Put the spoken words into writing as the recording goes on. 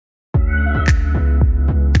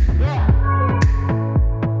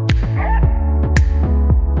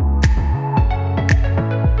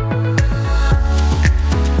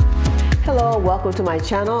my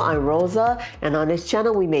channel. I'm Rosa, and on this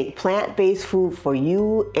channel we make plant-based food for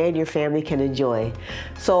you and your family can enjoy.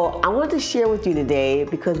 So I wanted to share with you today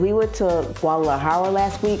because we went to Guadalajara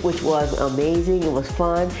last week, which was amazing. It was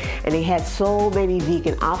fun, and they had so many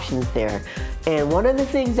vegan options there. And one of the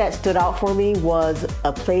things that stood out for me was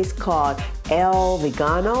a place called El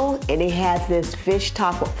Vegano, and they had this fish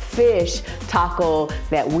taco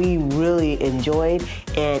that we really enjoyed,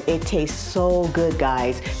 and it tastes so good,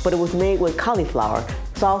 guys. But it was made with cauliflower.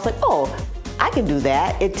 So I was like, oh, I can do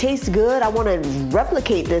that. It tastes good. I want to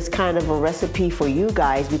replicate this kind of a recipe for you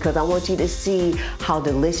guys because I want you to see how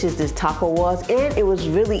delicious this taco was, and it was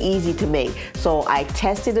really easy to make. So I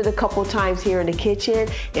tested it a couple times here in the kitchen,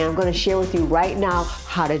 and I'm going to share with you right now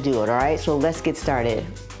how to do it. All right, so let's get started.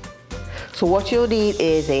 So what you'll need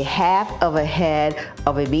is a half of a head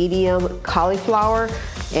of a medium cauliflower,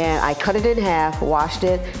 and I cut it in half, washed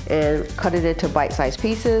it, and cut it into bite-sized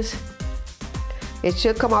pieces. It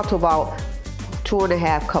should come out to about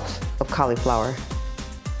 2.5 cups of cauliflower.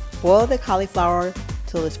 Boil the cauliflower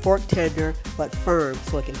till it's fork tender but firm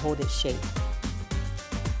so it can hold its shape.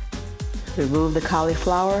 Remove the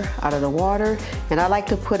cauliflower out of the water, and I like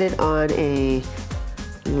to put it on a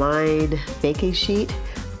lined baking sheet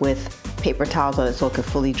with paper towels on it so it can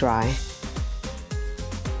fully dry.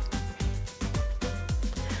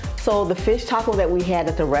 So the fish taco that we had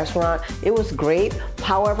at the restaurant, it was great.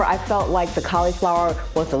 However, I felt like the cauliflower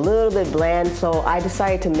was a little bit bland, so I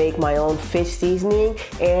decided to make my own fish seasoning,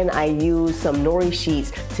 and I used some nori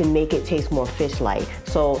sheets to make it taste more fish-like.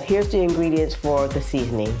 So here's the ingredients for the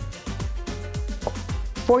seasoning.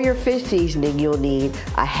 For your fish seasoning, you'll need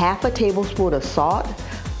a half a tablespoon of salt,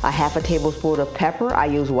 a half a tablespoon of pepper, I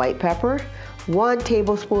use white pepper, 1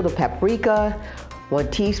 tablespoon of paprika, 1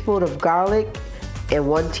 teaspoon of garlic, and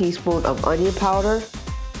 1 teaspoon of onion powder,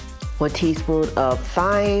 1 teaspoon of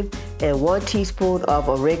thyme, and 1 teaspoon of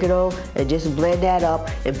oregano, and just blend that up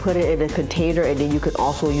and put it in a container, and then you can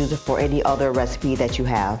also use it for any other recipe that you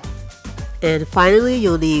have. And finally,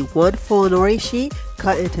 you'll need 1 full nori sheet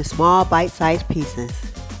cut into small bite-sized pieces.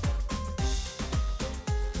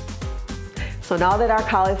 So now that our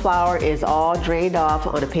cauliflower is all drained off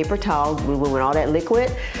on a paper towel, removing all that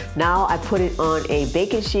liquid, now I put it on a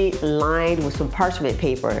baking sheet lined with some parchment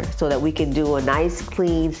paper so that we can do a nice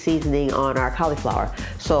clean seasoning on our cauliflower.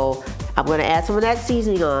 So I'm going to add some of that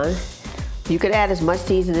seasoning on. You can add as much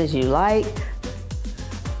seasoning as you like.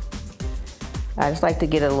 I just like to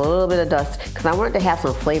get a little bit of dust because I want it to have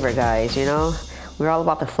some flavor, guys, you know? We're all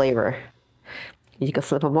about the flavor. You can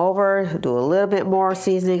flip them over, do a little bit more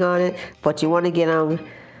seasoning on it, but you want to get them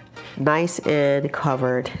nice and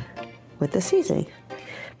covered with the seasoning.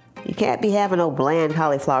 You can't be having no bland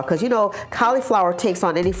cauliflower because, you know, cauliflower takes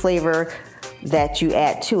on any flavor that you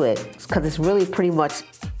add to it because it's really pretty much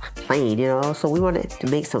plain, you know, so we want it to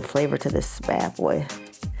make some flavor to this bad boy.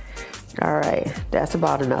 All right, that's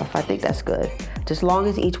about enough. I think that's good. Just as long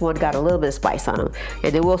as each one got a little bit of spice on them.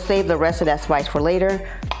 And then we'll save the rest of that spice for later.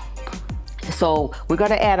 So we're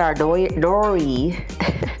gonna add our nori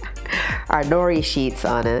sheets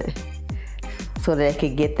on it so that it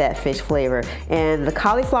can get that fish flavor. And the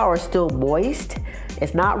cauliflower is still moist.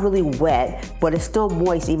 It's not really wet, but it's still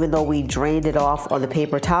moist even though we drained it off on the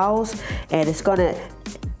paper towels. And it's gonna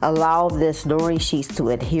allow this nori sheets to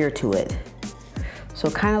adhere to it. So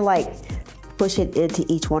kind of like push it into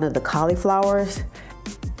each one of the cauliflowers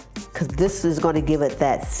because this is gonna give it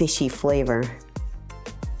that fishy flavor.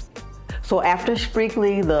 So after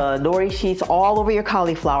sprinkling the nori sheets all over your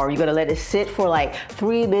cauliflower, you're gonna let it sit for like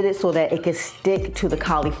 3 minutes so that it can stick to the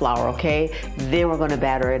cauliflower, okay? Then we're gonna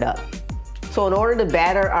batter it up. So in order to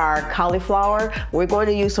batter our cauliflower, we're going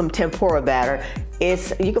to use some tempura batter. You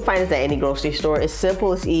can find this at any grocery store. It's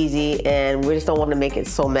simple, it's easy, and we just don't want to make it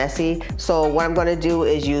so messy. So what I'm gonna do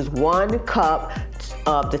is use 1 cup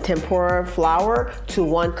of the tempura flour to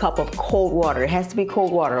 1 cup of cold water. It has to be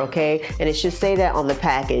cold water, okay? And it should say that on the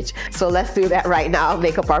package. So let's do that right now,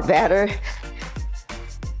 make up our batter.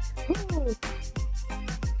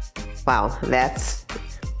 Wow, that's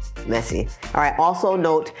messy. All right, also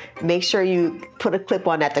note, make sure you put a clip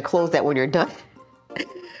on that to close that when you're done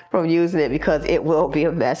from using it because it will be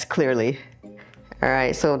a mess, clearly. All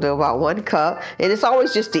right, so do about 1 cup, and it's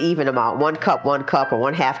always just the even amount, 1 cup, or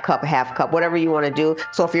 1/2 cup, a half cup, whatever you want to do.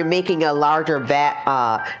 So if you're making a larger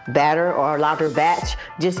batter or a larger batch,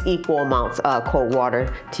 just equal amounts cold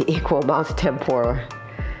water to equal amounts tempura.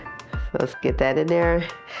 Let's get that in there.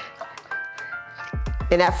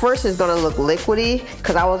 And at first it's gonna look liquidy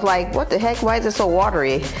because I was like, what the heck, why is it so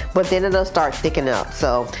watery? But then it'll start thickening up.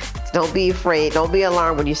 So don't be afraid, don't be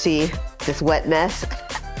alarmed when you see this wet mess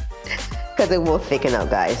because it will thicken up,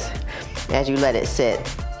 guys. as you let it sit.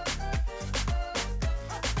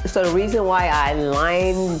 So the reason why I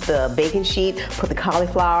lined the baking sheet, put the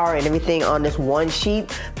cauliflower and everything on this one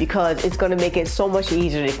sheet, because it's gonna make it so much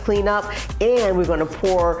easier to clean up, and we're gonna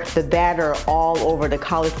pour the batter all over the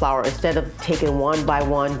cauliflower instead of taking one by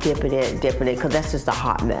one, dipping it, because that's just a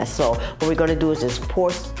hot mess. So what we're gonna do is just pour,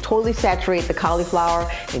 totally saturate the cauliflower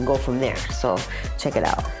and go from there. So check it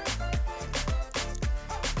out.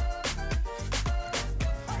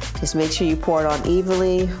 Just make sure you pour it on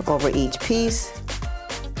evenly over each piece.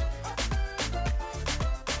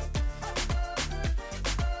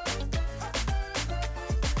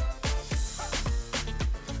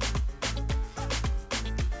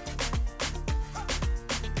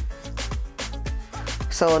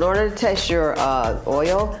 So in order to test your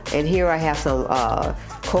oil, and here I have some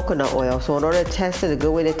coconut oil. So in order to test it, a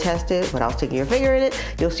good way to test it without sticking your finger in it,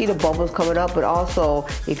 you'll see the bubbles coming up, but also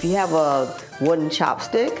if you have a wooden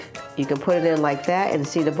chopstick, you can put it in like that and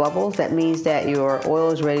see the bubbles. That means that your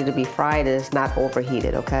oil is ready to be fried and it's not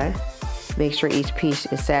overheated, okay? Make sure each piece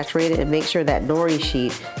is saturated and make sure that nori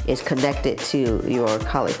sheet is connected to your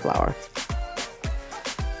cauliflower.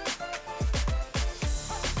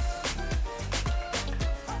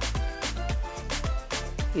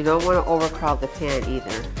 You don't want to overcrowd the pan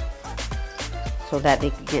either, so that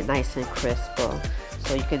they can get nice and crisp.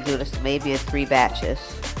 So you can do this maybe in 3 batches.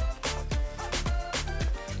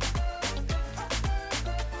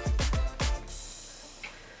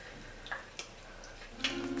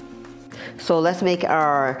 So let's make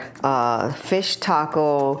our fish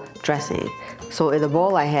taco dressing. So in the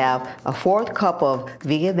bowl I have a 1/4 cup of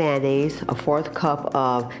vegan mayonnaise, a 1/4 cup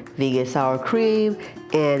of vegan sour cream,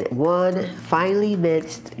 and 1 finely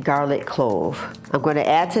minced garlic clove. I'm going to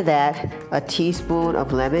add to that a teaspoon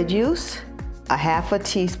of lemon juice, a 1/2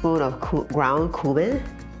 teaspoon of ground cumin,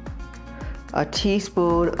 a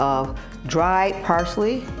teaspoon of dried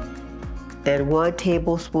parsley, and 1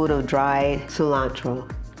 tablespoon of dried cilantro,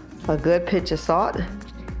 a good pinch of salt,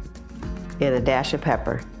 and a dash of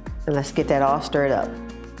pepper. And let's get that all stirred up.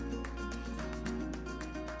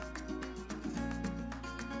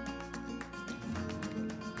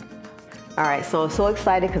 All right, so I'm so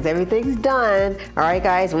excited because everything's done. All right,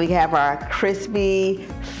 guys, we have our crispy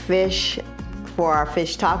fish for our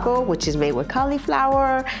fish taco, which is made with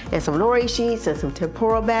cauliflower and some nori sheets and some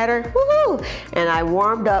tempura batter. Woohoo! And I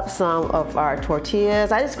warmed up some of our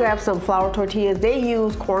tortillas. I just grabbed some flour tortillas. They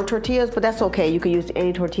use corn tortillas, but that's okay. You can use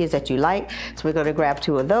any tortillas that you like. So we're gonna grab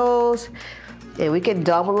 2 of those. And we can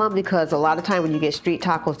double them because a lot of time when you get street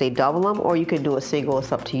tacos, they double them, or you can do a single,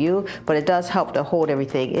 it's up to you. But it does help to hold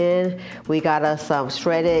everything in. We got us some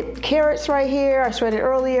shredded carrots right here, I shredded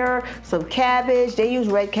earlier, some cabbage. They use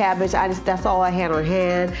red cabbage, that's all I had on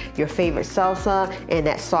hand. Your favorite salsa, and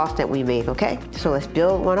that sauce that we made, okay? So let's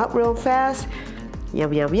build one up real fast.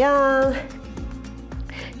 Yum, yum, yum.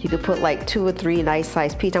 You could put like 2 or 3 nice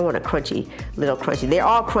sized pieces. I want a crunchy, little crunchy. They're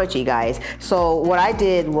all crunchy, guys. So what I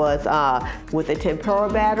did was with the tempura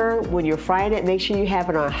batter, when you're frying it, make sure you have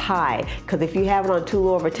it on high. Because if you have it on too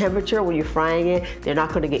low of a temperature, when you're frying it, they're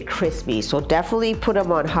not gonna get crispy. So definitely put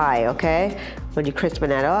them on high, okay? When you're crisping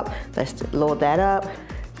that up, let's load that up.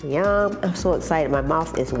 Yum, I'm so excited, my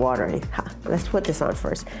mouth is watering. Let's put this on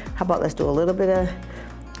first. How about let's do a little bit of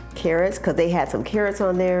carrots, because they had some carrots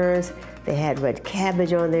on theirs. They had red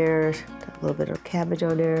cabbage on theirs, a little bit of cabbage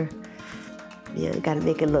on there. Yeah, you gotta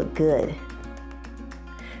make it look good.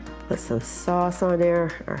 Put some sauce on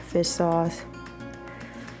there, our fish sauce.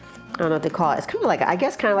 I don't know what they call it. It's kind of like, I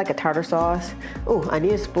guess kind of like a tartar sauce. Oh, I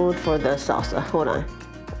need a spoon for the salsa, hold on.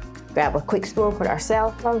 Grab a quick spoon for our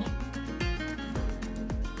salsa.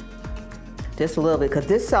 Just a little bit, because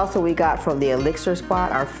this salsa we got from the Elixir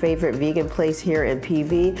Spot, our favorite vegan place here in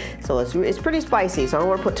PV. So it's pretty spicy, so I don't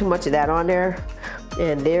want to put too much of that on there.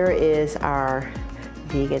 And there is our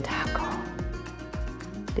vegan taco.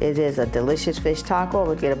 It is a delicious fish taco. I'm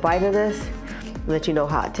gonna get a bite of this and let you know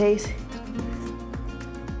how it tastes.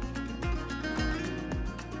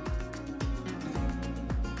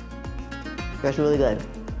 That's really good.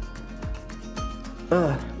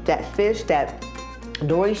 That fish, that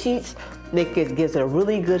nori sheets, it gives it a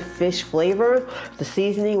really good fish flavor. The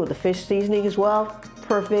seasoning with the fish seasoning as well,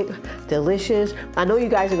 perfect, delicious. I know you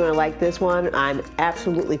guys are gonna like this one. I'm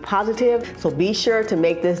absolutely positive. So be sure to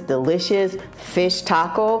make this delicious fish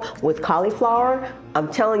taco with cauliflower. I'm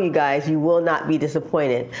telling you guys, you will not be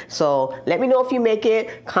disappointed. So let me know if you make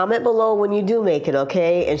it. Comment below when you do make it,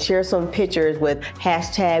 okay? And share some pictures with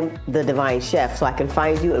 #TheDivineChef so I can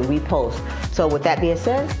find you and repost. So with that being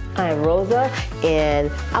said, I'm Rosa, and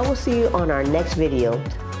I will see you on our next video.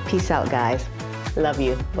 Peace out, guys. Love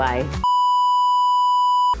you. Bye.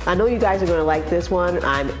 I know you guys are going to like this one.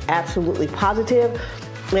 I'm absolutely positive.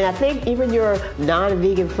 And I think even your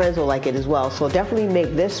non-vegan friends will like it as well. So definitely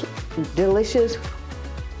make this delicious.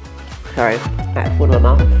 Sorry, I had food in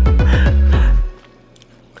my mouth.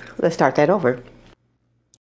 Let's start that over.